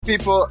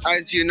People,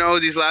 as you know,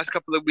 these last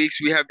couple of weeks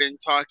we have been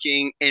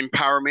talking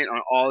empowerment on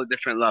all the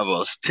different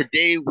levels.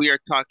 Today we are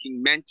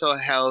talking mental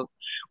health.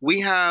 We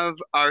have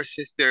our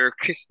sister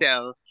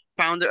Christelle,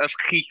 founder of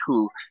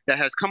KRYKOU, that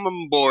has come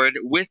on board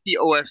with the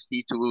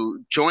OFC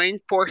to join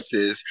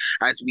forces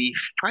as we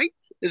fight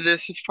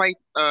this fight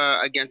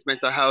against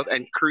mental health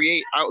and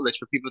create outlets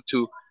for people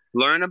to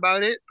learn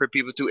about it, for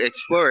people to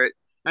explore it,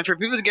 and for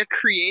people to get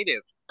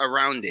creative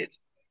around it.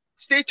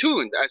 Stay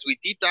tuned as we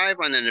deep dive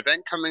on an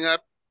event coming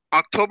up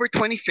October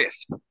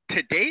 25th,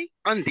 today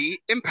on the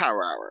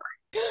Empower Hour.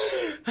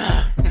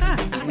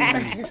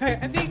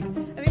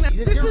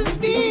 This is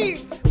deep.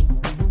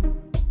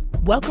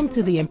 Welcome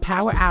to the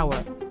Empower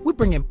Hour. We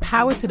bring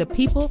power to the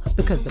people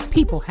because the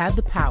people have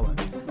the power.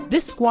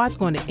 This squad's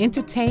going to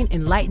entertain,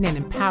 enlighten, and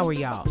empower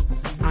y'all.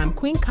 I'm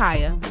Queen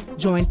Kaya,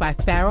 joined by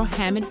Pharaoh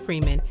Hammond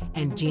Freeman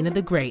and Gina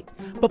the Great.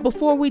 But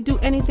before we do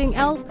anything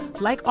else,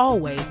 like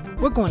always,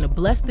 we're going to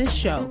bless this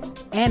show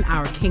and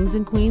our kings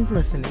and queens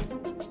listening.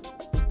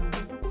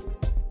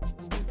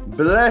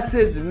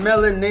 Blessed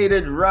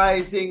melanated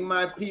rising,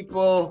 my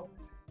people.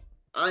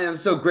 I am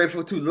so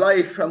grateful to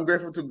life. I'm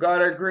grateful to God,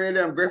 our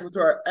creator. I'm grateful to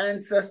our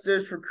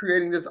ancestors for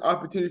creating this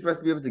opportunity for us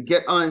to be able to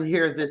get on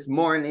here this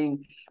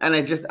morning. And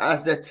I just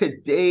ask that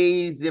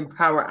today's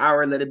Empower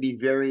Hour, let it be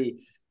very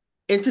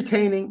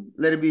entertaining.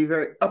 Let it be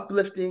very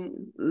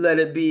uplifting. Let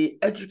it be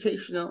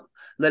educational.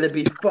 Let it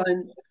be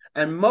fun.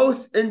 And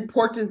most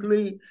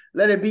importantly,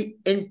 let it be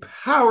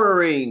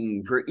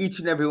empowering for each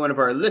and every one of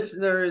our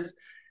listeners.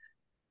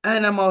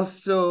 And I'm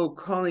also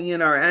calling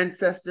in our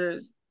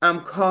ancestors. I'm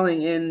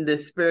calling in the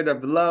spirit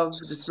of love,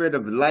 the spirit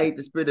of light,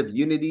 the spirit of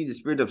unity, the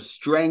spirit of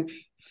strength,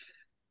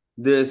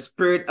 the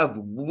spirit of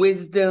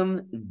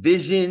wisdom,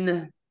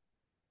 vision.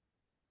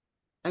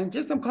 And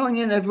just I'm calling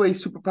in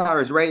everybody's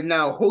superpowers right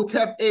now.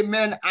 Hotep,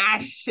 amen,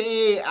 ashe,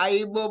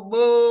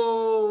 aibobo.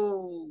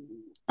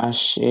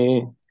 Ashe.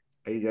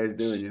 How you guys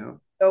doing, yo?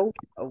 Yo,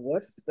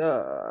 what's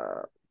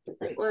up?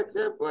 What's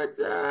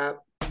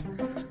up?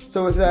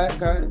 So with that,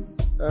 guys,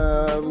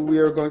 we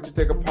are going to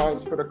take a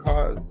pause for the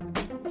cause.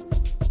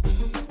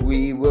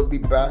 We will be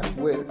back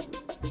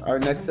with our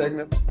next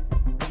segment.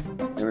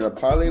 And we're going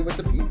to parlay with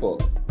the people.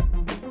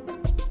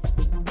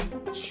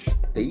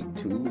 Stay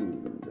tuned.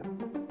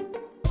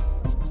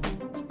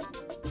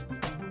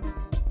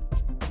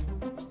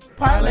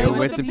 Parlay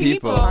with the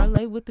people.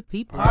 Parlay with the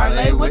people.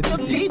 Parlay with the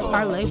people.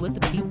 Parlay with the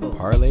people.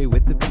 Parlay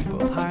with the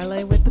people.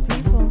 Parlay with the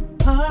people.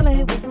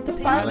 Parlay with the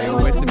people. Parlay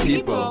with the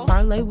people.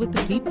 Parlay with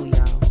the people,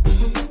 y'all.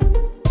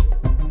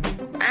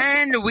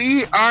 And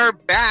we are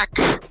back,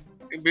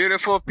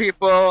 beautiful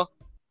people.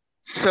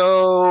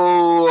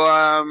 So,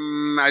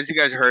 as you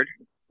guys heard,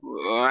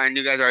 and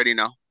you guys already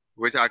know,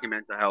 we're talking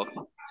mental health.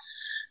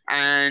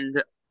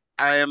 And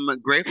I am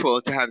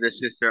grateful to have this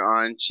sister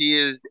on. She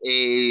is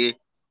a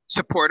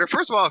supporter.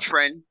 First of all, a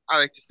friend, I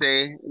like to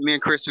say. Me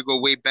and Chris would go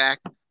way back,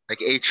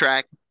 like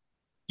A-Track.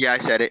 Yeah, I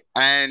said it.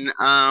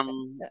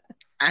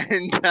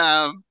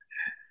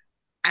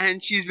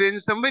 And she's been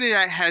somebody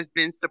that has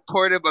been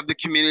supportive of the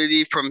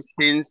community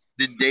since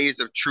the days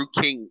of True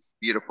Kings,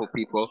 beautiful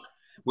people,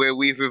 where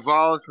we've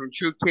evolved from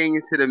True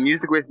Kings to the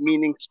Music with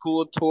Meaning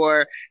school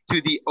tour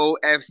to the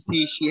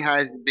OFC. She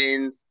has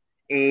been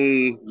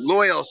a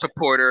loyal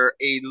supporter,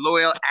 a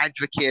loyal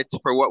advocate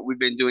for what we've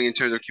been doing in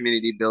terms of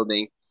community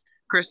building.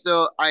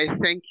 Crystal, I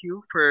thank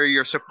you for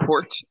your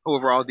support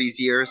over all these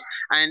years,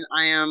 and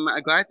I am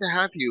glad to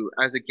have you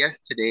as a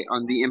guest today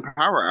on the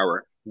Empower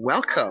Hour.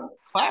 Welcome.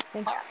 Clap.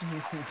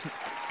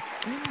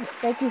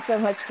 Thank you so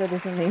much for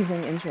this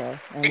amazing intro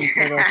and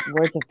for the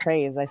words of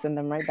praise. I send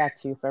them right back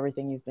to you for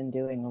everything you've been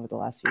doing over the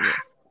last few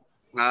years.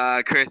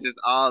 Chris, it's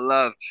all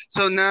love.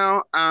 So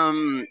now,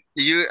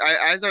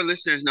 as our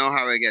listeners know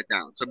how I get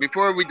down. So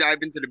before we dive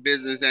into the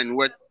business and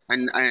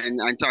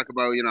talk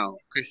about,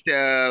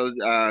 Christelle,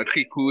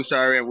 KRYKOU,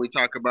 sorry, and we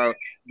talk about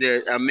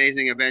the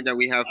amazing event that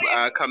we have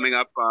coming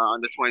up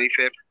on the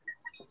 25th.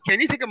 Can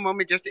you take a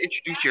moment just to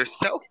introduce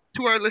yourself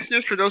to our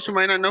listeners for those who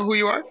might not know who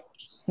you are?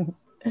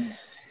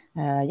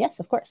 Yes,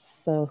 of course.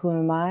 So who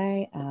am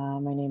I?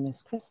 My name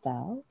is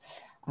Christelle.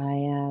 I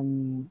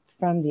am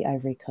from the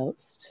Ivory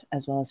Coast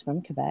as well as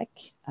from Quebec.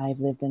 I've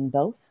lived in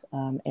both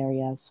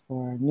areas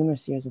for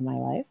numerous years of my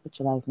life, which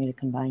allows me to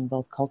combine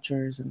both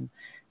cultures, and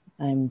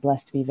I'm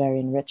blessed to be very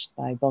enriched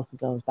by both of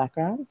those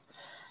backgrounds.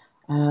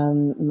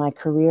 My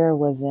career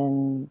was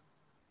in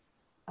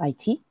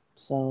IT.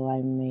 So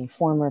I'm a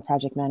former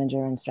project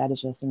manager and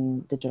strategist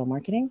in digital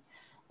marketing.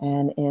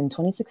 And in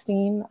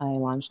 2016, I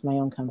launched my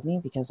own company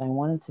because I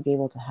wanted to be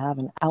able to have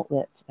an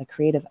outlet, a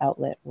creative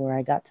outlet, where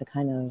I got to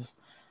kind of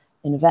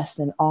invest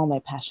in all my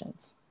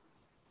passions,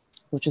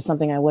 which is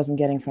something I wasn't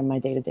getting from my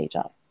day-to-day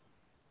job.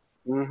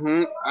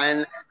 Mm-hmm.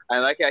 And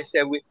like I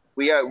said,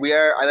 we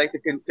are. I like to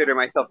consider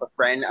myself a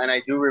friend, and I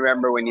do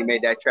remember when you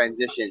made that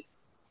transition.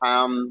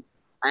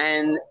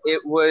 And it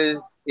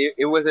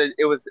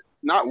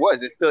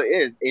still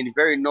is a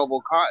very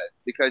noble cause,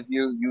 because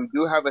you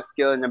do have a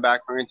skill in the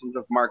background in terms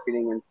of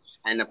marketing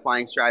and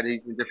applying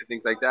strategies and different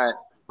things like that.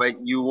 But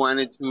you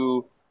wanted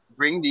to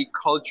bring the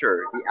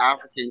culture, the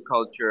African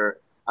culture,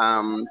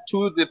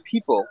 to the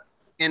people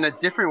in a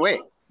different way.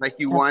 Like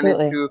you wanted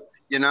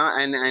Absolutely. to,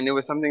 and it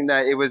was something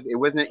that it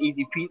wasn't an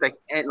easy feat. Like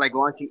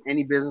launching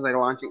any business, like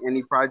launching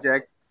any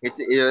project. It's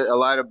a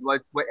lot of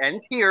blood, sweat,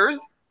 and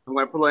tears. I'm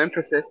going to put a little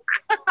emphasis.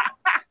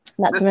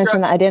 Not to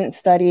mention that I didn't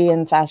study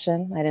in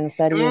fashion. I didn't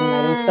study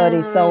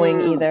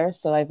sewing either.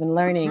 So I've been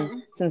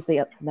learning since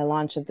the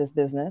launch of this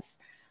business.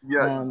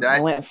 Yeah,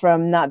 I went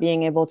from not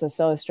being able to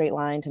sew a straight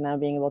line to now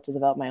being able to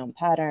develop my own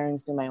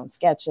patterns, do my own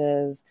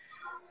sketches.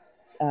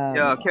 Can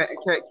not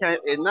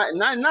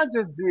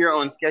just do your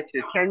own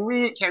sketches. Can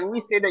we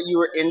say that you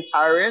were in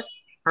Paris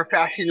for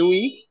Fashion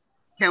Week?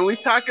 Can we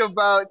talk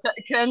about?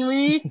 Can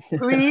we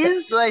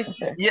please?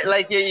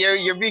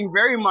 You're being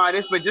very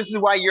modest, but this is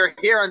why you're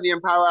here on the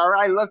Empower Hour.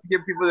 I love to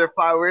give people their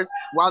flowers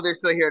while they're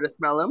still here to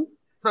smell them.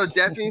 So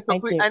definitely,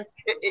 and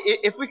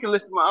if we can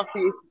list them off,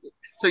 please.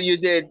 So you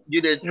did.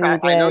 I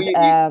know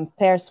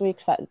Paris Week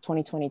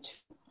 2022.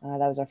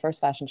 That was our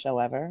first fashion show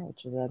ever,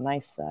 which was a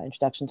nice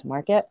introduction to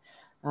market.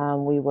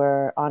 We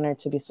were honored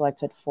to be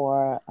selected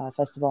for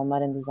Festival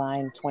Mud and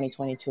Design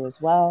 2022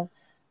 as well.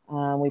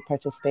 We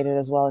participated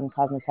as well in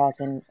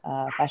Cosmopolitan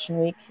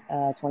Fashion Week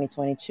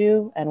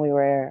 2022, and we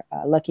were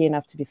lucky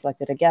enough to be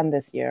selected again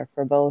this year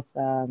for both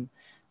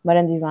Mud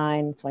and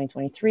Design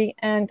 2023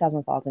 and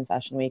Cosmopolitan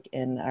Fashion Week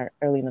in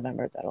early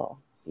November that'll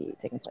be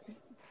taking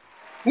place.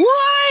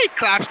 What?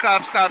 Claps.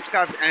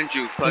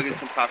 Andrew, plug in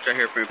some claps right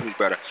here for me, please,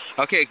 brother.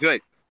 Okay,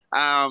 good.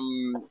 Well,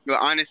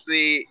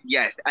 honestly,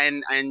 yes,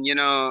 and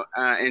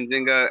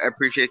Nzinga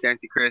appreciates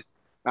Auntie Chris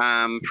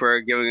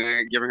for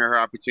giving her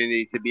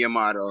opportunity to be a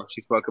model.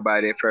 She spoke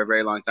about it for a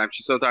very long time.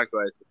 She still talks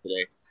about it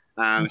today.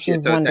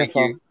 She's wonderful.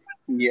 Thank you.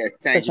 Yes,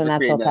 thank you. Such a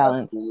natural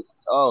talent.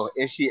 Oh,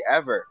 is she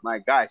ever? My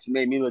God, she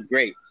made me look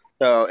great.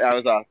 So that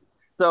was awesome.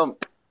 So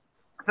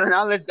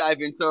now let's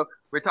dive in. So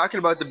we're talking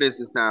about the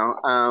business now.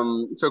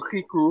 So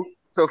KRYKOU.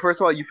 So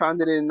first of all, you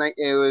founded it in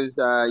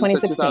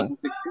 2016.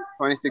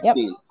 Yep.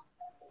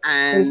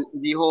 And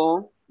the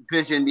whole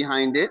vision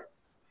behind it,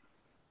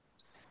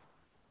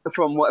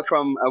 from what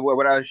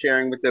I was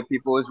sharing with the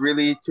people, was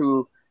really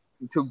to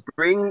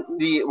bring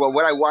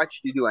what I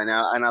watched you do, and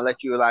I'll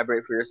let you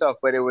elaborate for yourself.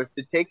 But it was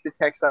to take the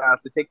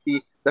textiles, to take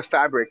the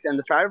fabrics, and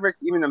the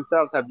fabrics even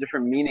themselves have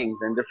different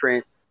meanings and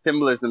different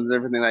symbolisms and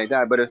everything like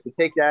that. But it was to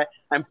take that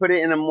and put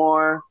it in a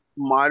more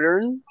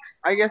modern,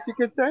 I guess you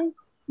could say,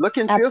 look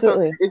and feel.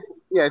 Absolutely. So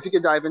if you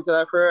could dive into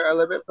that for a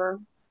little bit, for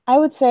I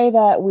would say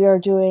that we are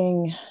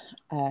doing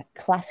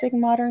classic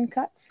modern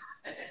cuts.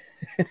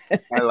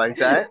 I like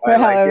that. Or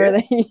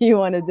however you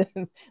want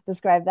to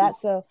describe that.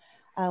 So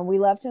we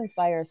love to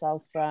inspire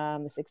ourselves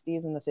from the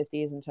 60s and the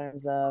 50s in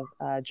terms of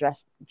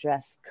dress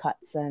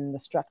cuts and the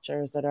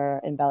structures that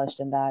are embellished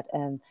in that,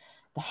 and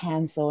the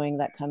hand sewing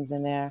that comes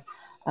in there.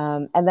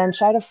 And then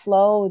try to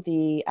flow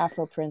the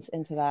Afro prints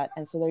into that.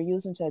 And so they're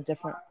used into a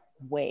different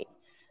way.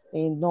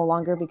 They no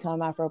longer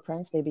become Afro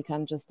prints. They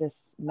become just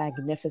this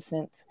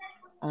magnificent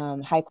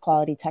high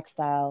quality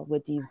textile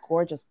with these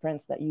gorgeous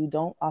prints that you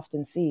don't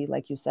often see,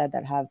 like you said,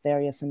 that have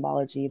various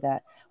symbology,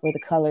 that where the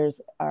colors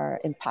are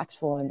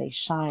impactful and they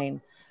shine,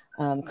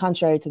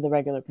 contrary to the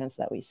regular prints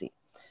that we see.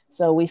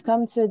 So we've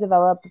come to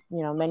develop,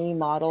 many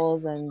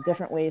models and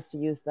different ways to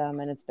use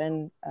them. And it's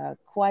been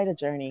quite a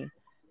journey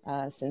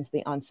since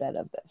the onset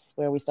of this,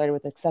 where we started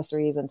with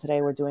accessories and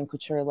today we're doing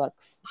couture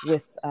looks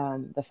with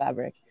the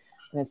fabric.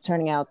 And it's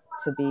turning out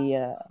to be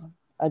a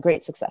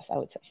great success, I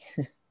would say.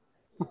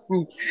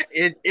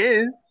 It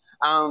is.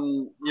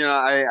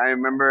 I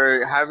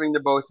remember having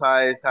the bow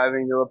ties,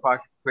 having the little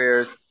pocket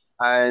squares,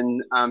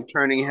 and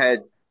turning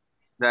heads.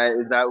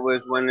 That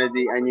was one of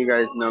the, and you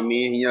guys know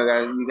me. You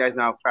guys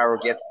know how Pharaoh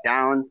gets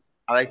down.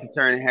 I like to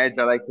turn heads.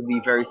 I like to be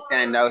very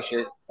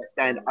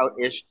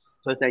standout-ish.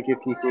 So thank you,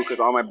 KRYKOU, because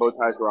all my bow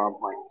ties were on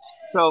point.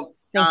 So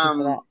Thank you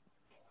for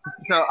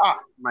that.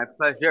 My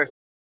pleasure.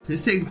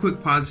 Just take a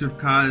quick positive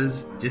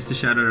cause just to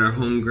shout out our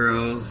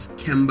homegirls,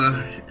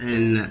 Kemba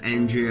and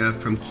Andrea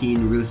from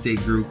Keen Real Estate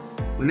Group.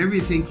 Whenever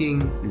you're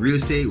thinking real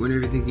estate,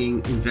 whenever you're thinking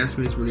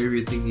investments, whenever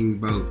you're thinking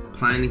about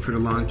planning for the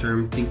long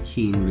term, think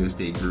Keen Real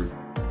Estate Group.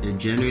 They're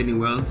generating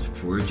wealth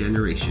for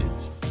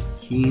generations.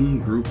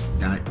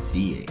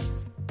 KeenGroup.ca.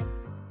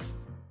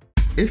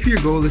 If your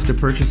goal is to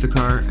purchase a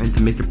car and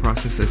to make the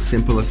process as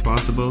simple as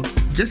possible,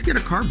 just get a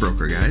car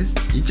broker, guys.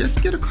 You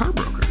just get a car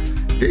broker.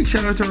 Big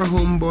shout out to our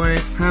homeboy,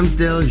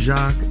 Hamsdale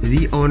Jacques,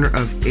 the owner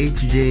of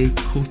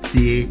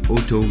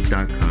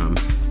HJCourtierAuto.com.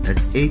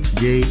 That's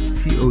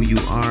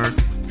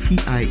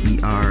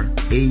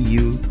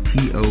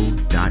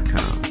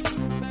HJCourtierAuto.com.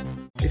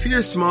 If you're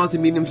a small to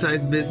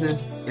medium-sized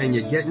business and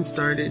you're getting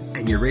started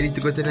and you're ready to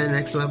go to that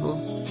next level,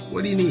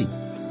 what do you need?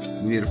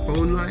 You need a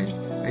phone line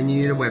and you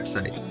need a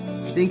website.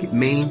 Think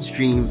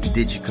Mainstream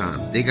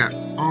Digicom. They got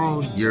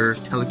all your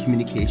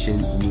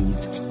telecommunication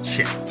needs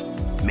checked.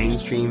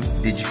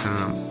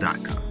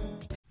 MainstreamDigicom.com.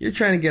 You're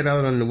trying to get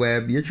out on the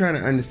web. You're trying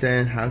to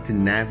understand how to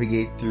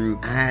navigate through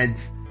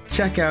ads.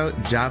 Check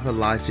out Java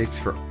Logics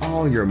for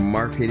all your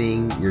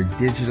marketing, your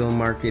digital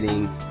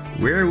marketing.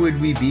 Where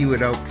would we be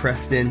without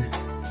Preston?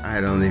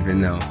 I don't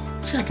even know.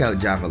 Check out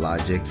Java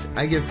Logics.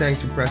 I give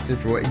thanks to Preston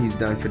for what he's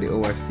done for the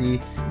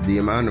OFC. The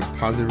amount of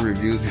positive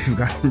reviews we've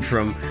gotten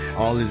from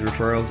all his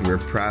referrals, we're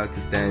proud to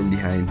stand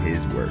behind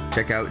his work.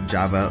 Check out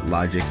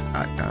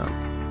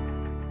javalogics.com.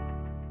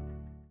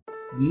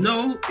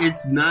 No,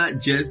 it's not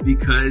just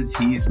because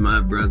he's my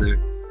brother.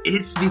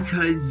 It's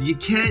because you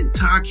can't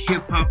talk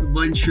hip-hop in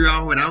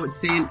Montreal without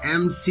saying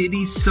M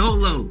City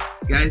Solo.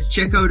 Guys,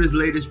 check out his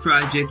latest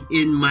project,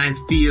 In My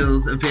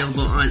Fields,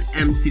 available on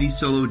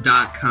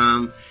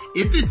mcitysolo.com.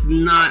 If it's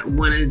not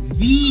one of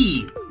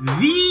the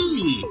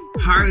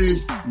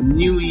hardest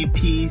new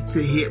EPs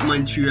to hit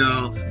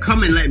Montreal,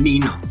 come and let me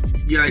know.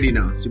 You already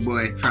know. It's your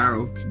boy,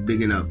 Pharaoh,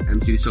 bigging up,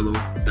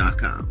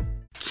 mcitysolo.com.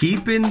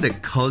 Keeping the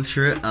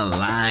culture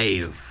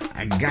alive.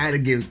 I gotta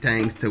give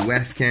thanks to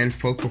West Can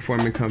Folk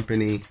Performing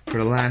Company. For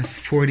the last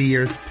 40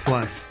 years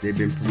plus, they've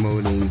been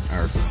promoting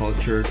our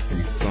culture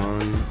through song,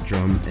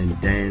 drum, and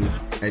dance,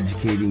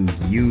 educating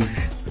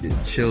youth, the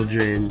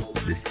children,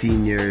 the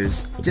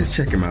seniors. Just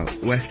check them out,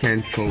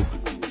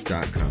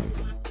 westcanfolk.com.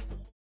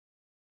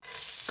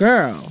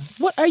 Girl,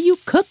 what are you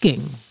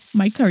cooking?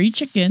 My curry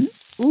chicken.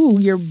 Ooh,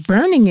 you're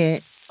burning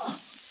it. Oh,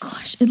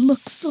 gosh, it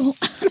looks so...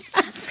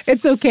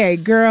 It's okay,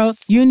 girl.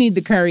 You need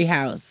the Curry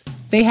House.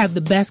 They have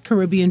the best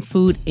Caribbean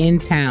food in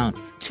town.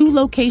 2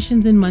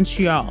 locations in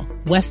Montreal,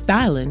 West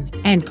Island,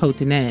 and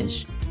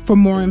Côte-de-Neige. For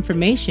more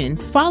information,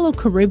 follow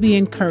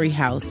Caribbean Curry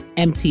House,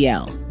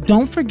 MTL.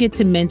 Don't forget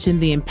to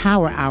mention the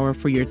Empower Hour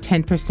for your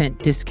 10%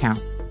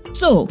 discount.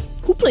 So,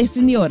 who placed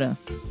in the order?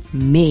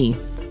 Me.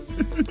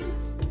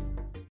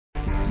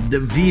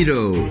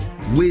 DeVito,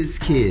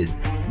 WizKid,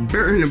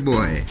 Burna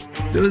Boy.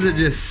 Those are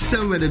just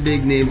some of the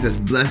big names that's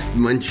blessed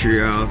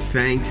Montreal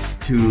thanks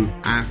to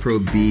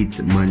Afrobeats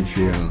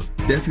Montreal.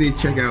 Definitely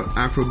check out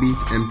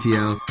Afrobeats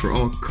MTL for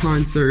all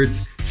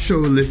concerts, show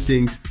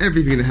listings,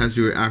 everything that has to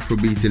do with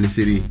Afrobeats in the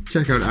city.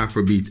 Check out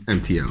Afrobeats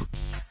MTL.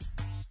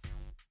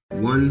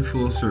 One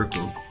full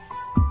circle.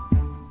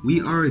 We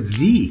are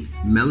the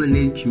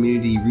Melanated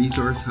Community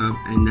Resource Hub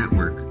and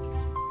Network.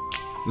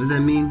 What does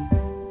that mean?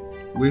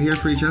 We're here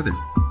for each other.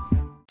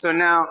 So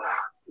now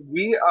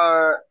we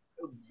are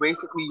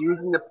basically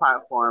using the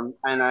platform,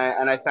 and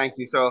I thank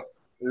you. So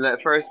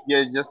first,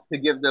 just to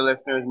give the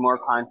listeners more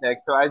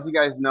context. So as you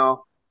guys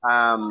know,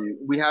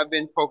 we have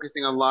been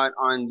focusing a lot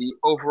on the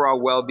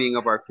overall well-being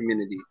of our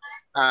community.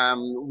 As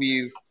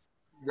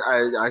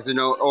you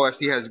know,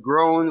 OFC has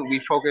grown. We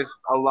focus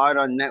a lot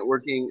on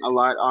networking, a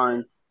lot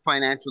on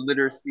financial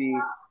literacy,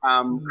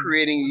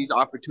 creating these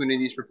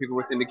opportunities for people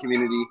within the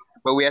community.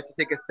 But we have to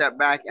take a step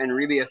back and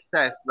really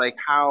assess, like,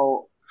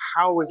 how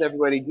is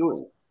everybody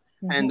doing?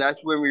 Mm-hmm. And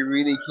that's when we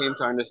really came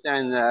to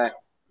understand that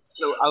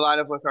a lot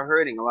of us are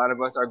hurting. A lot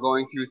of us are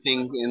going through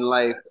things in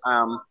life,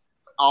 a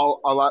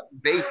lot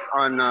based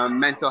on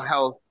mental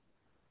health.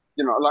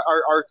 You know,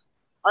 our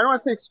I don't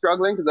want to say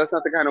struggling, because that's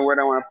not the kind of word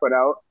I want to put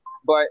out.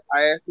 But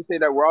I have to say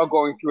that we're all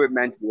going through it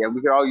mentally, and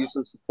we could all use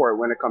some support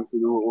when it comes to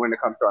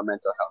our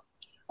mental health.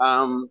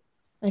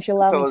 If you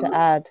allow me to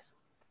add,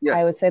 yes.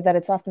 I would say that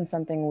it's often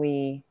something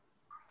we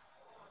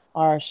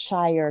are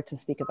shyer to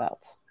speak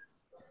about.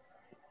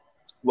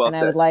 Well and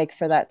said. I would like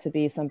for that to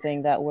be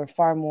something that we're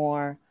far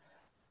more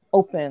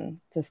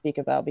open to speak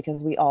about,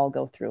 because we all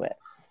go through it.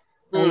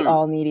 And we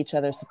all need each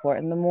other's support.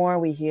 And the more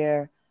we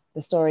hear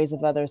the stories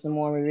of others, the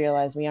more we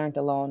realize we aren't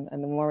alone.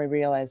 And the more we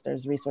realize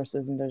there's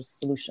resources and there's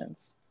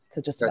solutions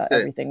to just about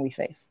everything we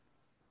face.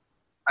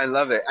 I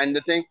love it. And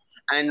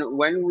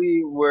when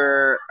we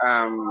were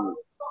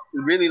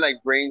really like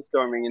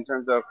brainstorming in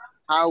terms of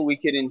how we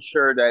could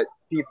ensure that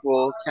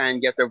people can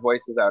get their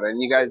voices out.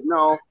 And you guys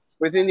know,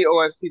 within the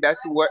OFC,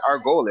 that's what our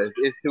goal is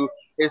to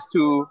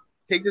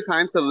take the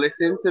time to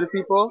listen to the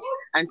people.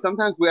 And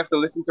sometimes we have to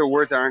listen to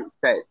words that aren't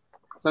said.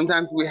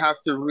 Sometimes we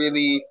have to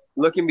really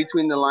look in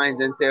between the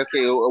lines and say,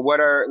 okay,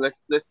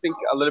 let's think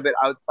a little bit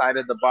outside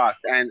of the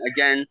box. And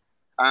again,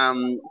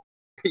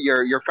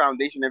 your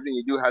foundation, everything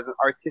you do has an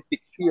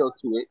artistic feel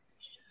to it.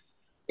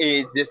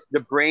 The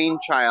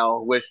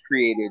brainchild was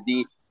created.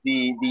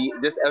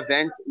 This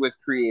event was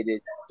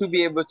created to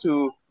be able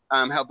to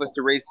help us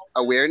to raise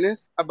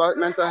awareness about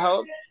mental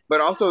health,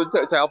 but also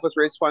to help us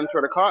raise funds for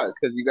the cause.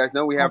 Because you guys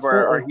know we have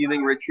our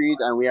healing retreat,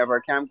 and we have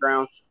our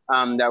campground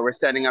that we're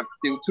setting up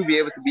to be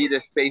able to be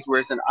this space where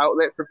it's an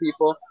outlet for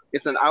people.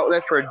 It's an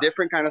outlet for a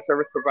different kind of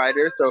service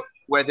providers. So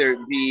whether it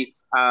be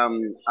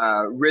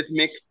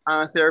rhythmic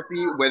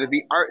therapy, whether it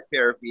be art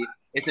therapy,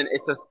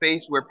 it's a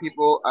space where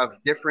people of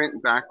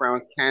different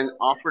backgrounds can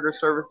offer their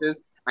services,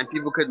 and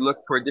people could look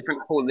for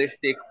different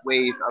holistic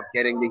ways of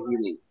getting the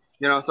healing.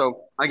 You know,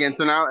 so again,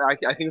 so now I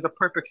think it's a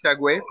perfect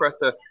segue for us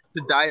to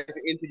dive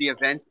into the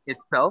event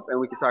itself, and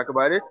we can talk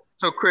about it.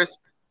 So, Chris,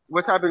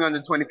 what's happening on the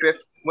 25th?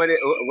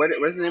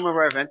 What's the name of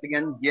our event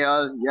again?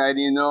 Yeah, I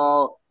didn't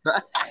know.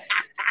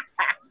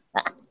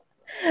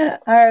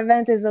 Our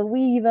event is a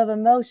weave of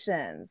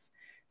emotions.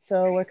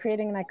 So we're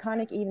creating an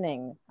iconic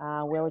evening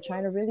where we're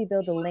trying to really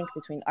build a link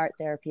between art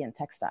therapy and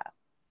textile.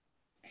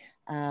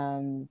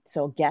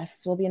 So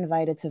guests will be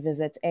invited to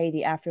visit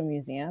the Afro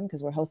Museum,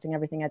 because we're hosting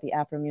everything at the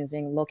Afro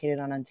Museum located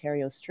on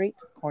Ontario Street,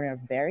 corner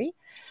of Barrie.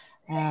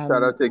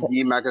 Shout out to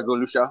Guy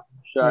Makagolusha.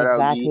 Shout out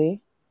Guy.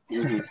 Exactly.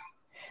 Mm-hmm.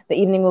 The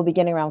evening will be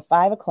beginning around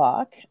 5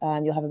 o'clock.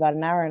 You'll have about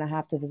an hour and a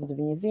half to visit the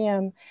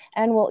museum,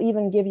 and we'll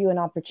even give you an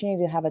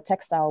opportunity to have a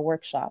textile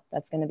workshop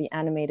that's going to be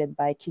animated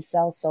by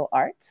Kisel So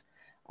Art,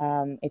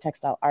 a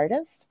textile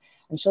artist,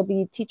 and she'll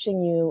be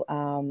teaching you,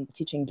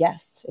 teaching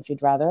guests, if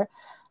you'd rather,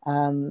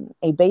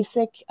 a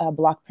basic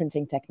block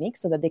printing technique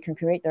so that they can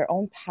create their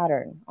own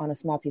pattern on a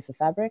small piece of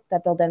fabric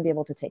that they'll then be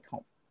able to take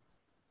home.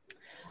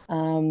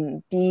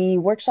 The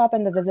workshop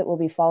and the visit will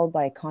be followed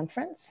by a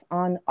conference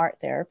on art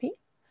therapy.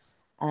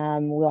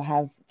 We'll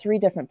have 3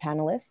 different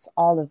panelists,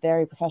 all of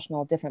very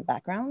professional, different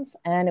backgrounds,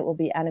 and it will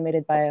be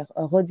animated by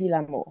Rodi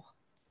Lamour.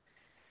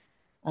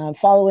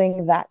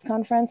 Following that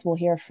conference, we'll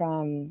hear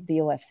from the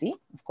OFC,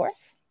 of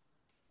course,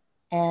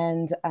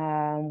 and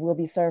we'll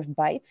be served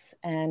bites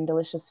and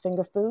delicious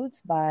finger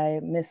foods by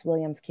Miss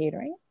Williams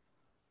Catering.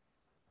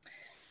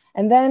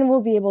 And then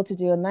we'll be able to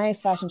do a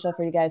nice fashion show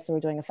for you guys. So we're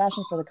doing a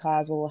fashion for the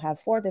cause where we'll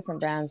have 4 different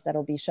brands that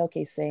will be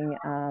showcasing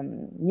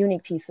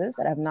unique pieces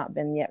that have not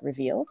been yet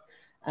revealed.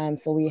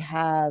 So we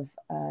have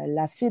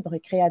La Fibre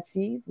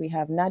Créative, we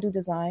have Nadu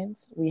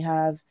Designs, we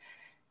have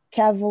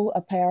KRYKOU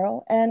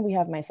Apparel, and we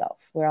have myself,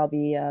 where I'll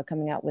be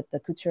coming out with the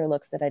couture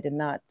looks that I did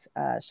not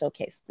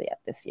showcase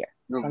yet this year.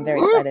 So I'm very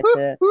excited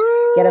to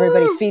get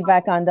everybody's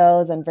feedback on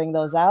those and bring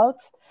those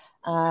out.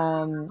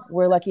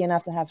 We're lucky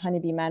enough to have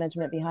Honeybee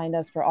Management behind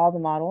us for all the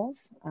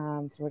models.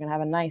 So we're going to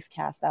have a nice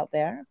cast out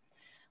there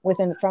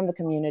from the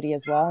community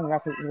as well,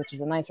 which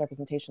is a nice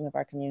representation of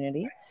our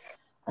community.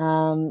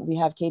 We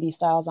have Katie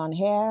Styles on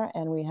hair,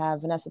 and we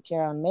have Vanessa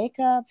Pierre on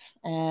makeup,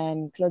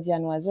 and Claudia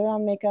Noiser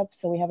on makeup.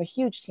 So we have a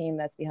huge team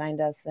that's behind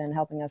us and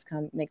helping us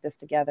come make this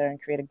together and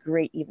create a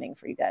great evening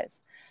for you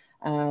guys.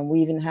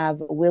 We even have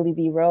Willie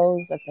B.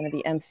 Rose that's going to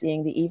be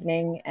emceeing the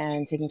evening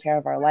and taking care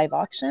of our live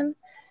auction.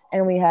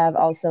 And we have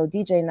also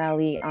DJ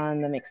Nali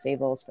on the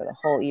mixtables for the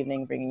whole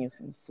evening, bringing you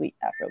some sweet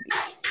Afro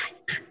beats.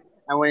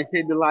 And when you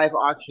say the live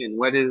auction,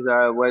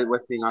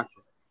 what's being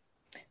auctioned?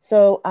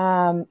 So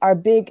our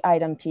big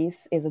item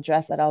piece is a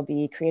dress that I'll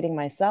be creating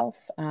myself,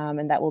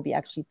 and that will be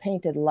actually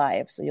painted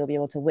live. So you'll be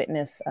able to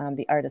witness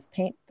the artist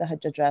paint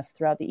the dress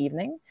throughout the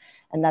evening.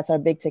 And that's our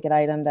big ticket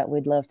item that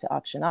we'd love to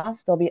auction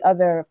off. There'll be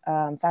other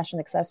fashion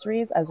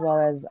accessories as well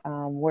as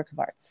work of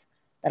arts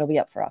that'll be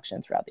up for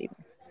auction throughout the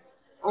evening.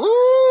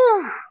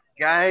 Ooh,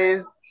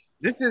 guys,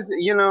 this is,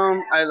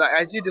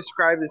 as you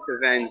describe this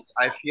event,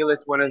 I feel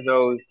it's one of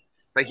those,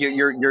 like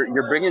you're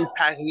bringing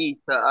Paris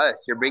to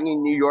us. You're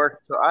bringing New York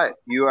to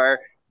us. You are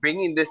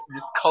bringing this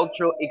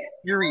cultural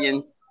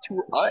experience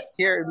to us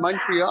here in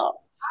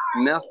Montreal.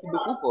 Merci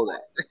beaucoup for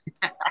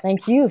that.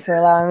 Thank you for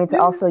allowing me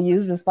to also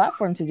use this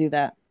platform to do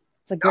that.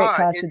 It's a great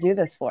cause to do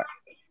this for.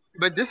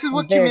 But this is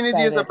what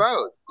community is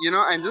about,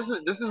 and this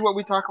is what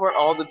we talk about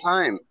all the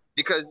time.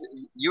 Because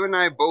you and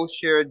I both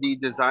share the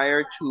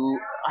desire to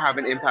have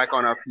an impact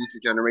on our future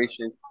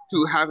generation,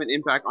 to have an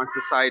impact on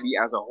society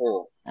as a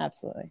whole.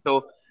 Absolutely.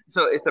 So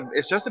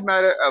it's just a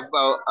matter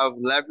of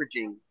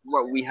leveraging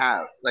what we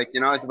have. Like,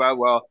 it's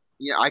about,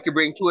 I could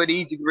bring 2 of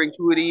these, you can bring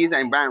 2 of these,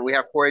 and bam, we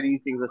have 4 of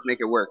these things. Let's make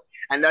it work.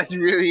 And that's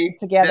really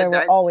together.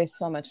 We're always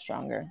so much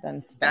stronger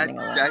than standing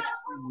alone.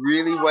 That's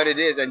really what it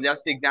is, and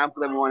that's the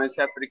example that we want to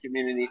set for the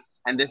community.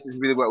 And this is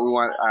really what we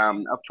want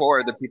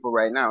for the people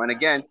right now. And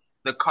again,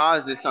 the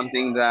cause is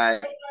something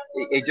that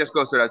it just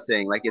goes without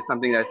saying. Like, it's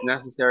something that's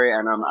necessary,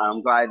 and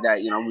I'm glad that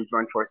we've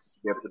joined forces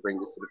to be able to bring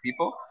this to the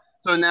people.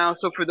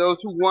 So for those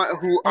who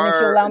if you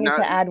allow me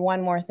to add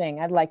one more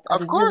thing, I'd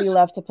really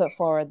love to put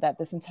forward that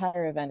this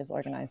entire event is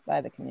organized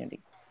by the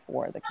community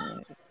for the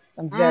community.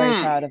 So I'm very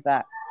proud of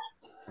that.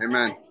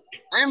 Amen.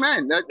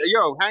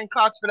 Hand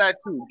claps for that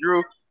too,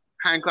 Drew.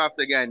 Hand claps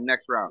again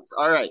next rounds.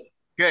 All right,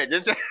 good.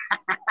 He's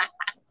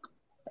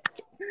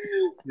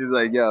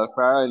like,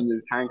 Farah and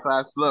his hand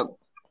claps. Look,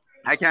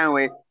 I can't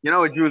wait. You know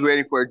what Drew's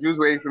waiting for? Drew's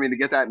waiting for me to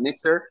get that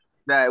mixer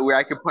where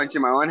I could punch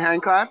in my own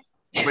hand claps.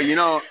 But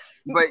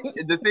but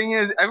the thing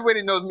is,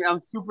 everybody knows me. I'm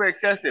super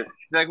excessive.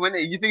 Like, when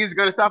you think it's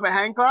gonna stop at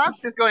hand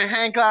claps, it's going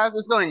hand claps.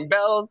 It's going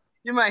bells.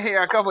 You might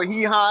hear a couple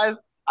hee-haws.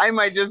 I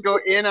might just go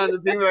in on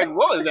the thing like,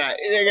 what was that?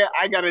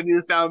 I got a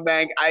new sound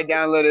bank. I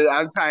downloaded it.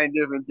 I'm trying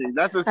different things.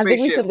 That's a spaceship. I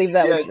think we should leave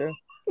that with Drew.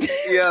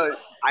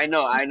 I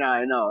know.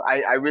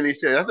 I really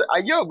should.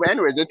 But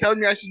anyways, they're telling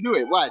me I should do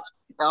it. Watch.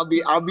 I'll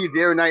be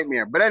their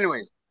nightmare. But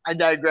anyways, I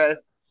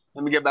digress.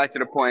 Let me get back to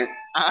the point.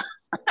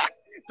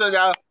 So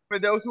now, for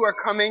those who are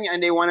coming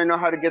and they want to know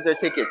how to get their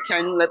tickets,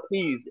 can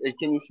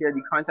you share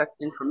the contact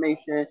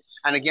information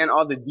and again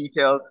all the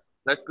details?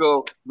 Let's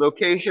go.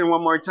 Location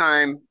one more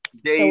time.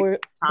 Date. Time.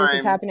 This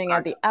is happening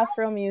at the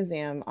Afro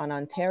Museum on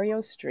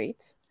Ontario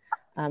Street,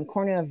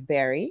 corner of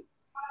Barrie.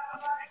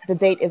 The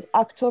date is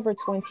October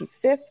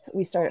 25th.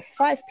 We start at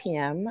 5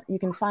 p.m. You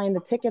can find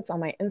the tickets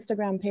on my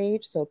Instagram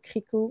page. So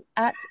KRYKOU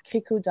at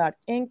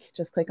KRYKOU.inc.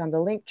 Just click on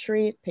the link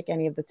tree, pick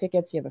any of the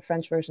tickets. You have a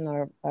French version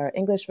or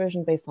English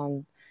version based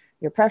on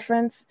your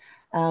preference.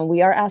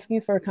 We are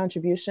asking for a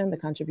contribution. The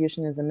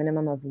contribution is a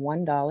minimum of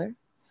 $1.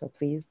 So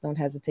please don't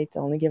hesitate to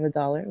only give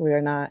 $1. We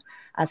are not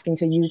asking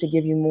you to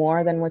give you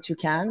more than what you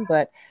can,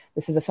 but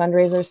this is a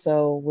fundraiser.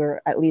 So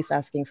we're at least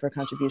asking for a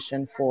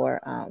contribution for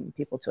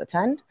people to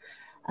attend.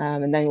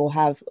 And then we'll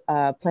have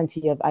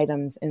plenty of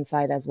items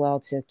inside as well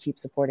to keep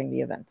supporting the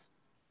event.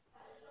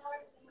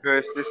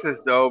 Chris, this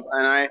is dope.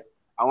 And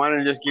I want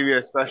to just give you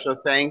a special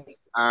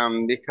thanks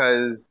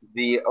because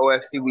the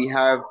OFC we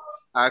have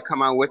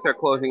come out with our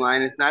clothing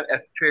line. It's not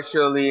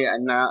officially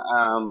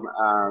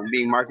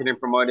being marketed and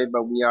promoted,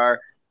 but we are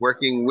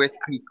working with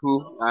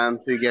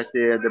KRYKOU to get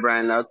the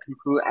brand out.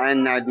 KRYKOU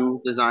and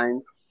Nadu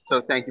Designs.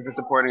 So thank you for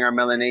supporting our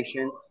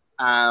melanation.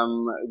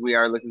 We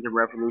are looking to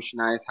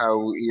revolutionize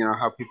how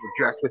people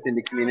dress within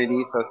the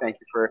community. So thank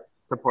you for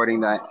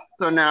supporting that.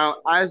 So now,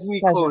 as we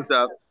close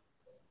up,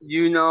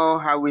 you know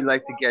how we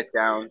like to get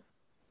down.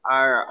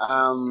 Our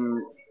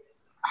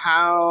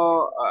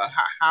how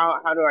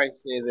do I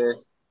say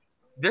this?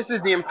 This is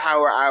the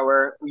Empower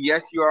Hour.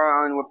 Yes, you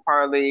are on with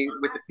Parley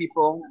with the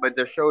people, but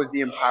the show is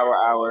the Empower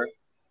Hour.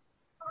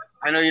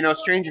 I know you're no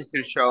strangers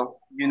to the show.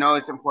 You know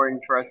it's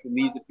important for us to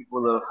leave the people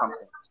a little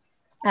something.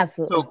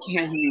 Absolutely. So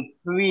can you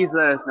please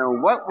let us know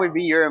what would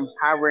be your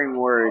empowering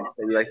words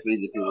that you like to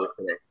leave the people with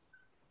today?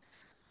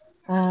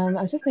 I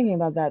was just thinking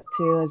about that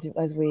too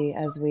as we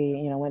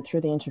went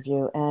through the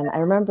interview, and I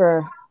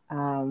remember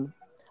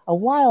a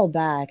while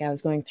back I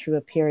was going through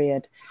a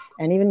period,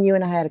 and even you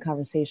and I had a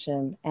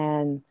conversation,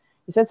 and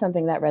you said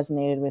something that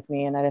resonated with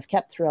me, and that I've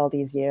kept through all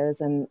these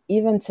years, and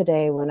even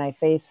today when I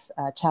face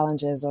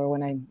challenges or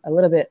when I'm a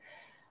little bit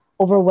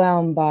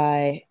overwhelmed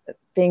by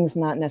things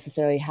not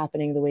necessarily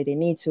happening the way they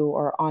need to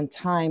or on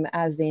time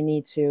as they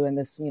need to. And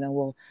this,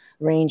 will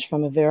range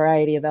from a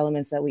variety of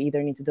elements that we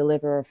either need to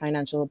deliver or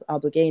financial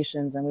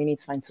obligations, and we need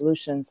to find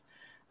solutions.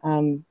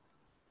 The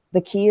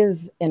key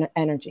is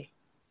energy.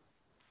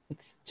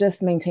 It's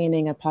just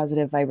maintaining a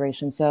positive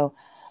vibration. So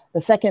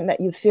the second that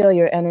you feel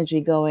your energy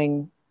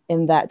going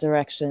in that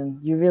direction,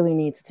 you really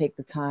need to take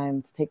the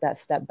time to take that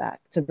step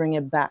back, to bring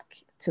it back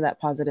to that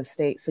positive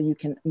state so you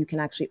can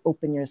actually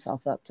open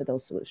yourself up to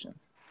those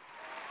solutions.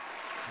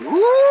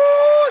 Woo!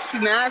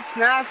 Snap,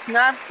 snap,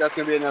 snap. That's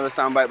going to be another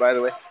soundbite, by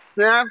the way.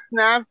 Snap,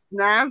 snap,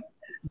 snaps.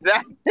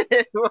 That's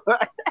it.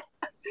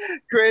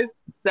 Chris,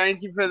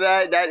 thank you for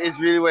that. That is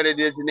really what it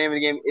is. The name of the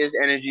game is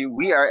energy.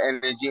 We are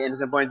energy, and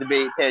it's important to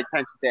pay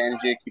attention to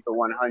energy, keep it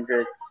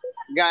 100.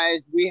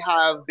 Guys, we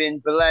have been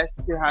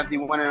blessed to have the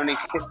one and only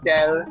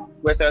Christelle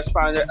with us,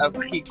 founder of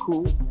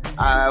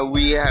KRYKOU.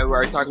 We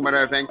are talking about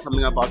our event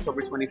coming up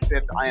October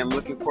 25th. I am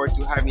looking forward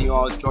to having you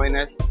all join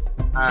us.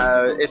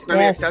 It's going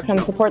to be exceptional.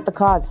 Come support the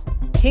cause.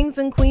 Kings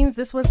and queens,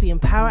 this was the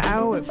Empower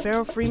Hour with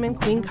Pharaoh Freeman,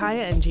 Queen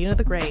Kaya, and Gina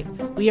the Great.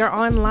 We are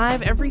on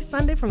live every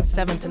Sunday from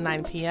 7 to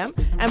 9 p.m.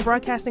 and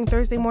broadcasting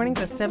Thursday mornings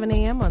at 7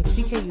 a.m. on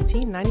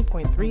CKUT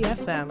 90.3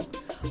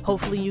 FM.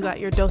 Hopefully you got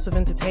your dose of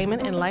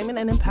entertainment, enlightenment,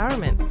 and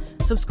empowerment.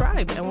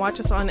 Subscribe and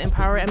watch us on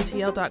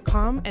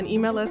empowermtl.com and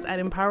email us at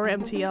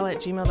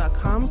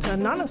empowermtl@gmail.com to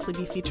anonymously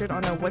be featured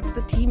on our What's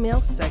the Tea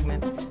Mail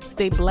segment.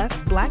 Stay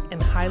blessed, black,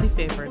 and highly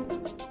favored.